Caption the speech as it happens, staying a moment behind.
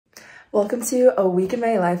Welcome to a week in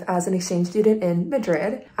my life as an exchange student in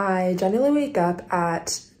Madrid. I generally wake up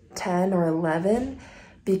at 10 or 11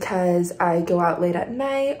 because I go out late at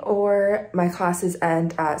night or my classes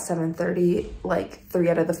end at 7:30 like 3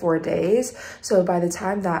 out of the 4 days. So by the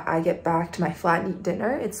time that I get back to my flat and eat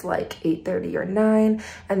dinner, it's like 8:30 or 9,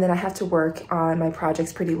 and then I have to work on my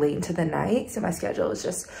projects pretty late into the night. So my schedule is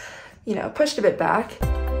just, you know, pushed a bit back.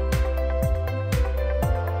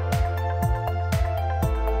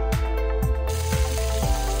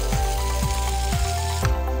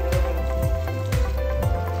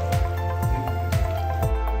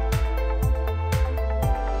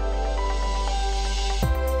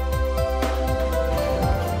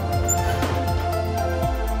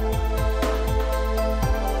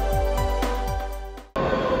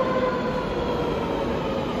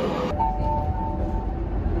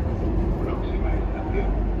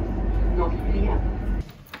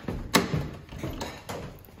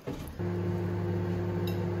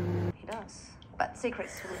 But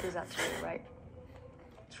secrets will do that too, right?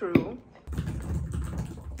 True.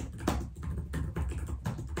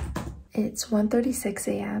 It's 1:36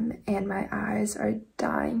 a.m. and my eyes are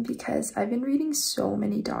dying because I've been reading so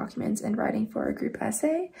many documents and writing for a group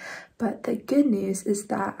essay. But the good news is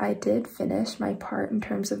that I did finish my part in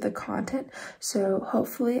terms of the content, so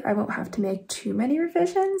hopefully I won't have to make too many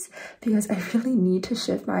revisions because I really need to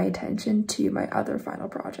shift my attention to my other final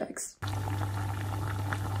projects.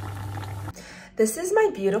 This is my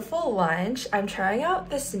beautiful lunch. I'm trying out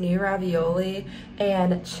this new ravioli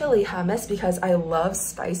and chili hummus because I love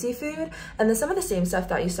spicy food. And then some of the same stuff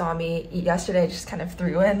that you saw me eat yesterday, I just kind of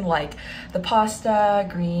threw in, like the pasta,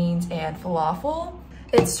 greens, and falafel.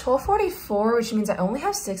 It's 12:44, which means I only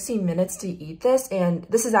have 60 minutes to eat this. And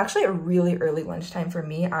this is actually a really early lunchtime for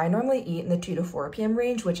me. I normally eat in the 2 to 4 p.m.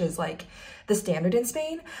 range, which is like the standard in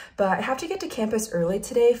Spain. But I have to get to campus early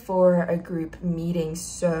today for a group meeting,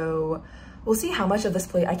 so we'll see how much of this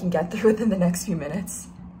plate I can get through within the next few minutes.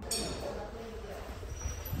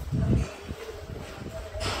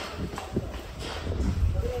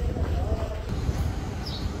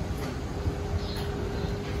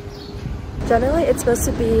 Generally, it's supposed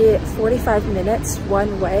to be 45 minutes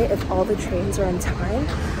one way if all the trains are on time,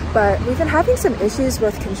 but we've been having some issues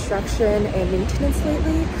with construction and maintenance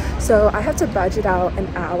lately, so I have to budget out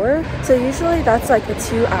an hour. So usually that's like a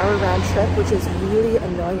 2-hour round trip, which is really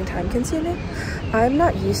annoying and time consuming. I'm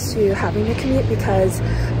not used to having to commute because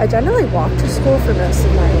I generally walk to school for most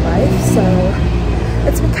of my life, so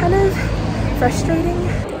it's been kind of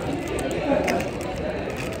frustrating.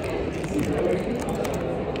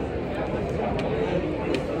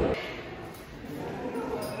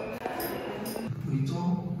 We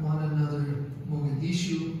don't want another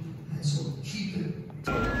Mogadishu, and so keep it.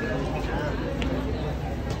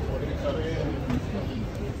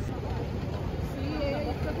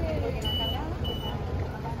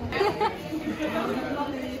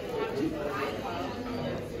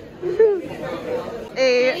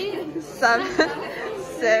 Eight, 7,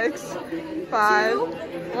 6, 5,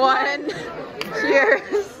 1.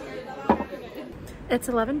 Cheers. It's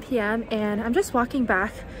 11 p.m. and I'm just walking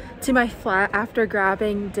back to my flat after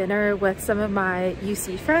grabbing dinner with some of my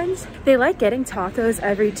UC friends. They like getting tacos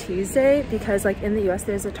every Tuesday because like in the US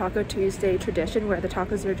there's a Taco Tuesday tradition where the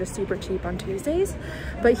tacos are just super cheap on Tuesdays.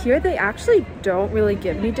 But here they actually don't really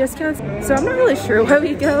give me discounts, so I'm not really sure where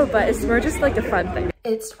we go, but it's more just like a fun thing.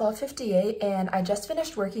 It's 12:58 and I just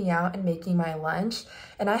finished working out and making my lunch,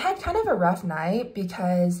 and I had kind of a rough night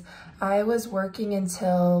because I was working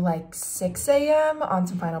until like 6 a.m. on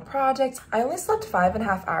some final projects. I only slept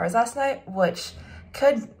 5.5 hours last night, which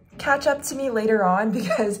could catch up to me later on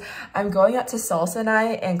because I'm going out to salsa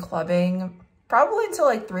night and clubbing probably until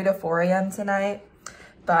like 3 to 4 a.m. tonight,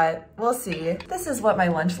 but we'll see. This is what my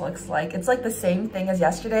lunch looks like. It's like the same thing as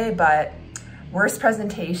yesterday, but worse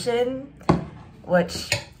presentation, which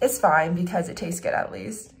is fine because it tastes good at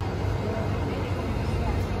least.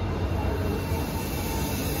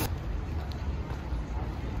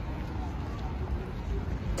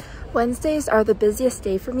 Wednesdays are the busiest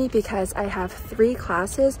day for me because I have 3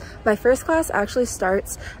 classes. My first class actually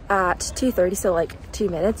starts at 2:30, so like 2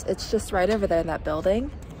 minutes. It's just right over there in that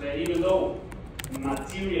building. Even though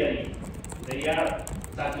materially they are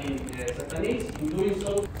tackling Satanists, in doing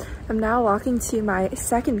so. I'm now walking to my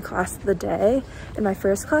second class of the day. In my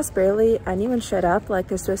first class, barely anyone showed up. Like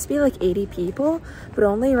there's supposed to be like 80 people, but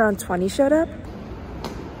only around 20 showed up.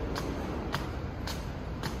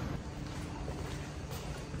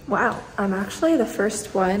 Wow, I'm actually the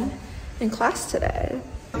first one in class today.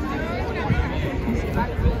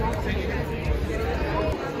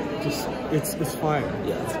 It's fine.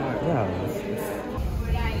 Yeah, it's fine. Yeah.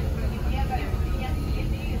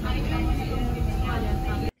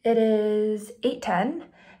 It is 8:10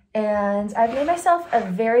 and I've made myself a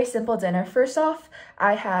very simple dinner. First off,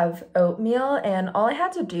 I have oatmeal and all I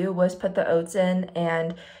had to do was put the oats in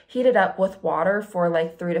and heat it up with water for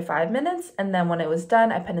like 3 to 5 minutes. And then when it was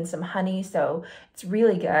done, I put in some honey, so it's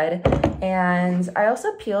really good. And I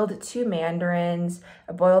also peeled 2 mandarins,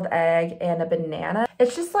 a boiled egg, and a banana.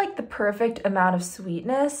 It's just like the perfect amount of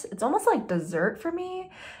sweetness. It's almost like dessert for me.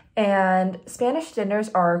 And Spanish dinners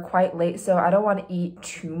are quite late, so I don't want to eat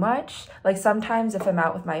too much. Like sometimes if I'm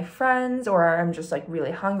out with my friends or I'm just like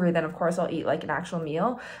really hungry, then of course I'll eat like an actual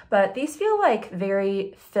meal. But these feel like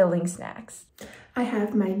very filling snacks. I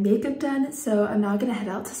have my makeup done, so I'm now gonna head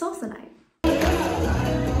out to salsa night.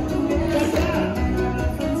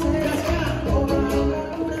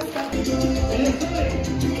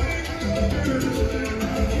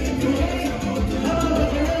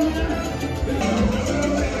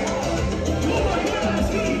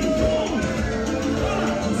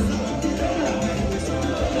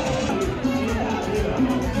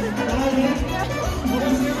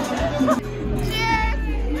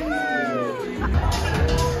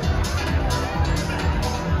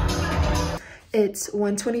 It's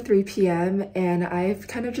 1:23 p.m. and I've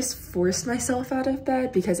kind of just forced myself out of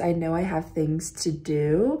bed because I know I have things to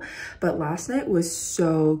do, but last night was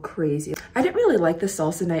so crazy. I didn't really like the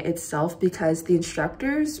salsa night itself because the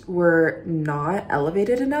instructors were not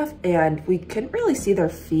elevated enough and we couldn't really see their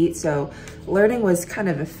feet, so learning was kind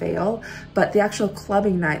of a fail. But the actual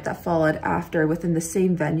clubbing night that followed after within the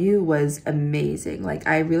same venue was amazing. Like,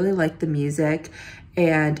 I really liked the music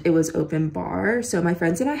and it was open bar, so my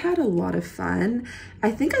friends and I had a lot of fun. I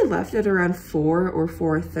think I left at around 4 or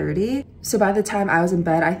 4:30, so by the time I was in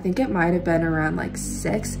bed, I think it might have been around like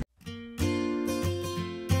 6.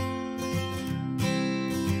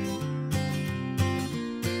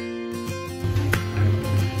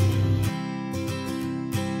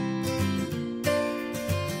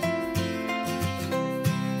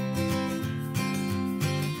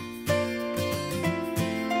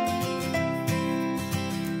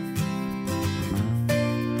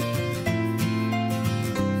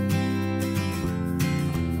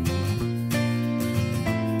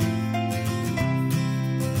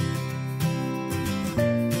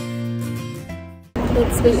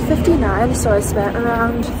 It's 8:59, so I spent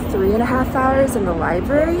around 3.5 hours in the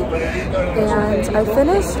library, and I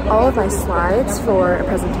finished all of my slides for a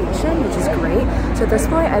presentation, which is great. So at this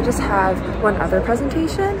point, I just have one other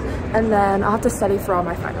presentation, and then I'll have to study for all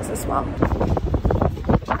my finals as well.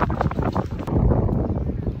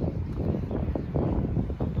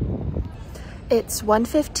 It's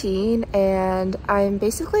 1:15 and I'm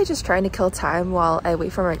basically just trying to kill time while I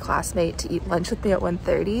wait for my classmate to eat lunch with me at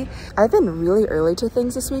 1:30. I've been really early to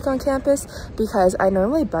things this week on campus because I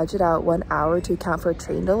normally budget out 1 hour to account for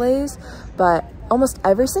train delays, but almost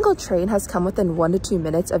every single train has come within 1 to 2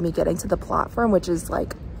 minutes of me getting to the platform, which is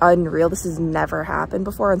like unreal. This has never happened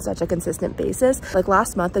before on such a consistent basis. Like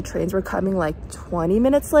last month, the trains were coming like 20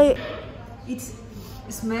 minutes late. It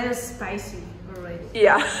smells spicy already.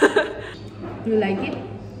 Yeah. You like it?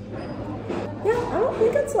 Yeah, I don't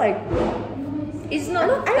think it's like... It's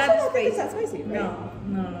not that spicy. It's that spicy, right?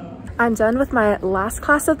 No. I'm done with my last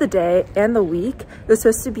class of the day and the week. It was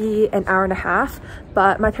supposed to be an hour and a half,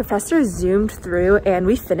 but my professor zoomed through and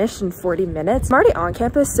we finished in 40 minutes. I'm already on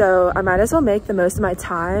campus, so I might as well make the most of my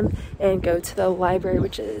time and go to the library,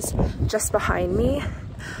 which is just behind me.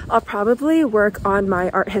 I'll probably work on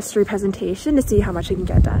my art history presentation to see how much I can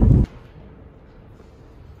get done.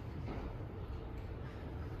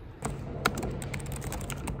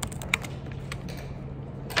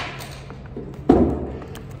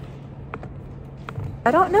 I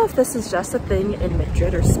don't know if this is just a thing in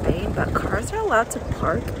Madrid or Spain, but cars are allowed to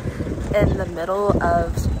park in the middle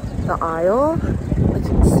of the aisle. Like you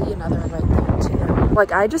can see another one right there too.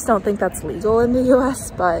 Like I just don't think that's legal in the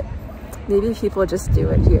US, but maybe people just do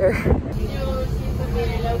it here.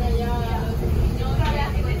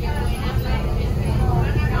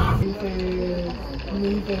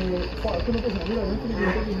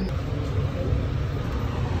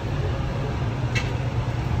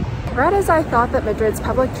 Right as I thought that Madrid's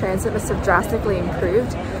public transit must have drastically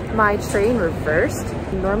improved, my train reversed.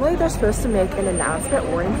 Normally they're supposed to make an announcement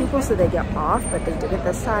warning people so they get off, but they didn't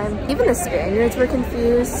this time. Even the Spaniards were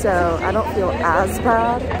confused, so I don't feel as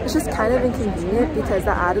bad. It's just kind of inconvenient because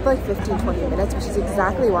that added like 15-20 minutes, which is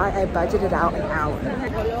exactly why I budgeted out an hour.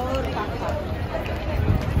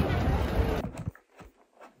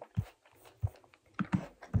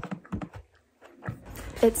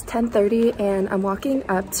 It's 10:30 and I'm walking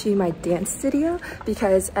up to my dance studio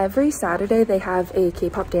because every Saturday they have a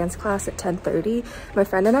K-pop dance class at 10:30. My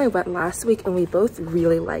friend and I went last week and we both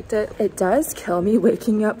really liked it. It does kill me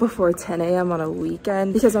waking up before 10 a.m. on a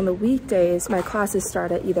weekend because on the weekdays my classes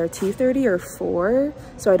start at either 2:30 or 4,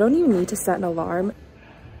 so I don't even need to set an alarm.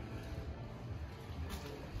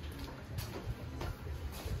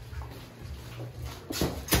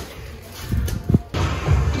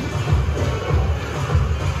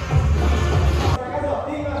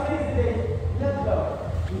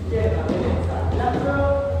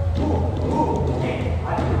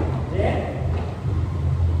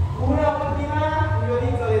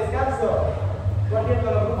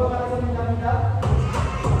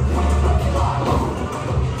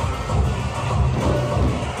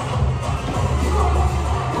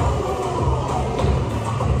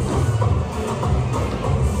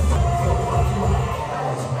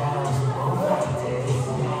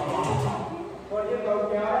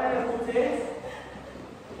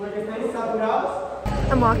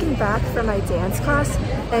 I'm walking back from my dance class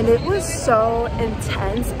and it was so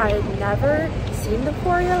intense. I had never seen the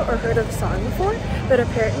choreo or heard of the song before, but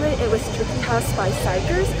apparently it was Tricky House by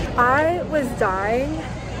Psychers. I was dying,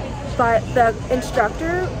 but the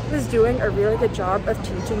instructor was doing a really good job of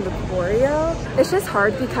teaching the choreo. It's just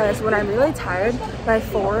hard because when I'm really tired, my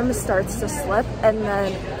form starts to slip and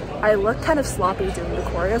then I look kind of sloppy doing the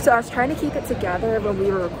choreo. So I was trying to keep it together when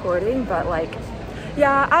we were recording, but like,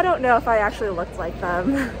 yeah, I don't know if I actually looked like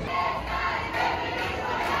them.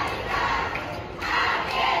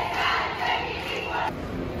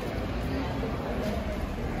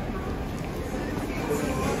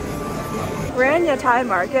 We're in Yatai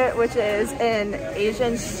Market, which is an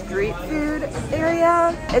Asian street food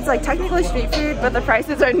area. It's like technically street food, but the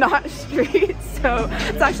prices are not street, so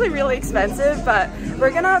it's actually really expensive, but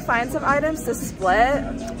we're gonna find some items to split,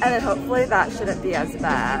 and then hopefully that shouldn't be as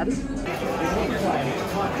bad.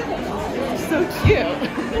 So cute.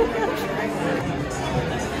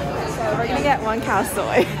 So we're gonna get 1 cow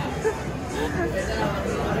soy.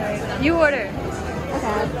 You order.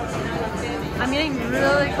 Okay. I'm getting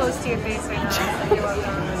really close to your face right now.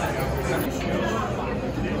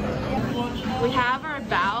 We have our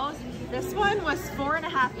bows. This one was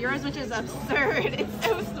 4.5 euros, which is absurd. It's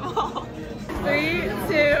so small. 3,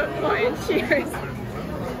 2, 1, cheers.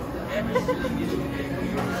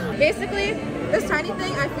 Basically, this tiny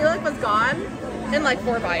thing I feel like was gone in like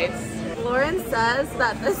 4 bites. Lauren says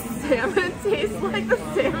that the salmon tastes like the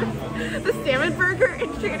salmon burger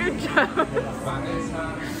in Trader Joe's.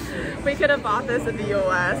 We could have bought this in the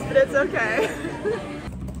US, but it's okay.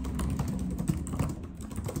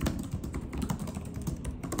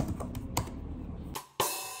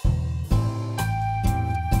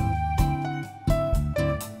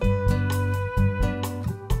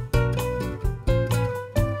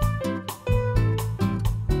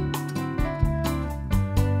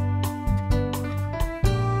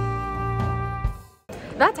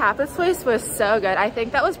 That tapas place was so good. I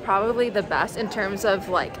think that was probably the best in terms of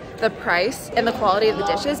like the price and the quality of the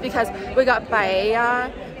dishes because we got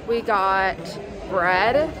paella, we got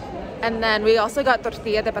bread, and then we also got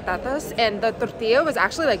tortilla de patatas, and the tortilla was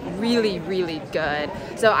actually like really, really good.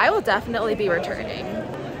 So I will definitely be returning.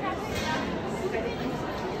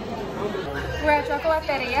 We're at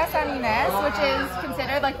Chocolateria San Ynez, which is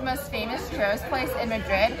considered like the most famous churros place in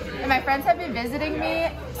Madrid. And my friends have been visiting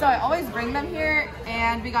me, so I always bring them here.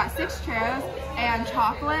 And we got 6 churros and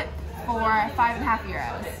chocolate for 5.5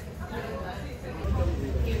 euros.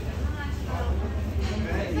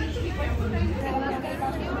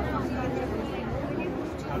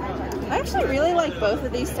 I actually really like both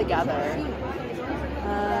of these together.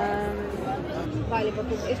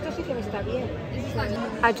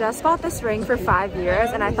 I just bought this ring for 5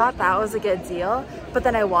 euros and I thought that was a good deal, but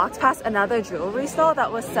then I walked past another jewelry store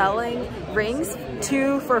that was selling rings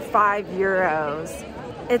 2 for 5 euros.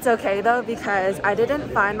 It's okay though because I didn't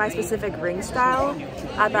find my specific ring style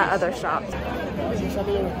at that other shop.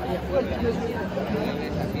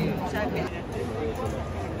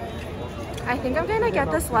 I think I'm gonna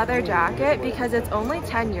get this leather jacket because it's only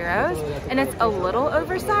 10 euros and it's a little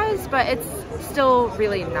oversized, but it's still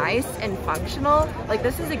really nice and functional. Like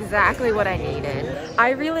this is exactly what I needed. I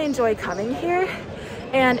really enjoy coming here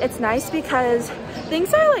and it's nice because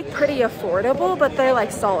things are like pretty affordable, but they're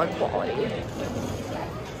like solid quality.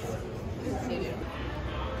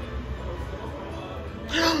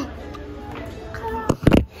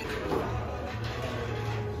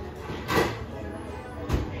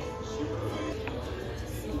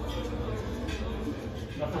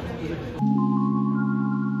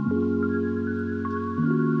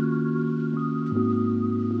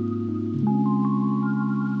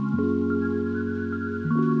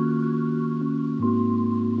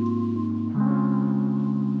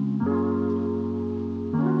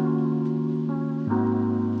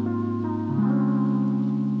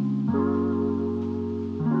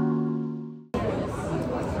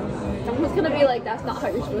 Someone's gonna be like, that's not how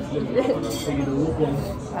you're supposed to do it.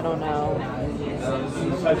 I don't know.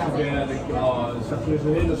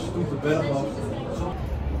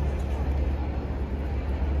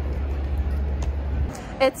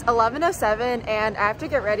 It's 11:07 and I have to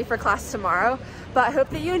get ready for class tomorrow, but I hope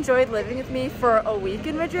that you enjoyed living with me for a week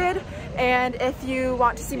in Madrid, and if you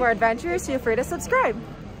want to see more adventures, feel free to subscribe.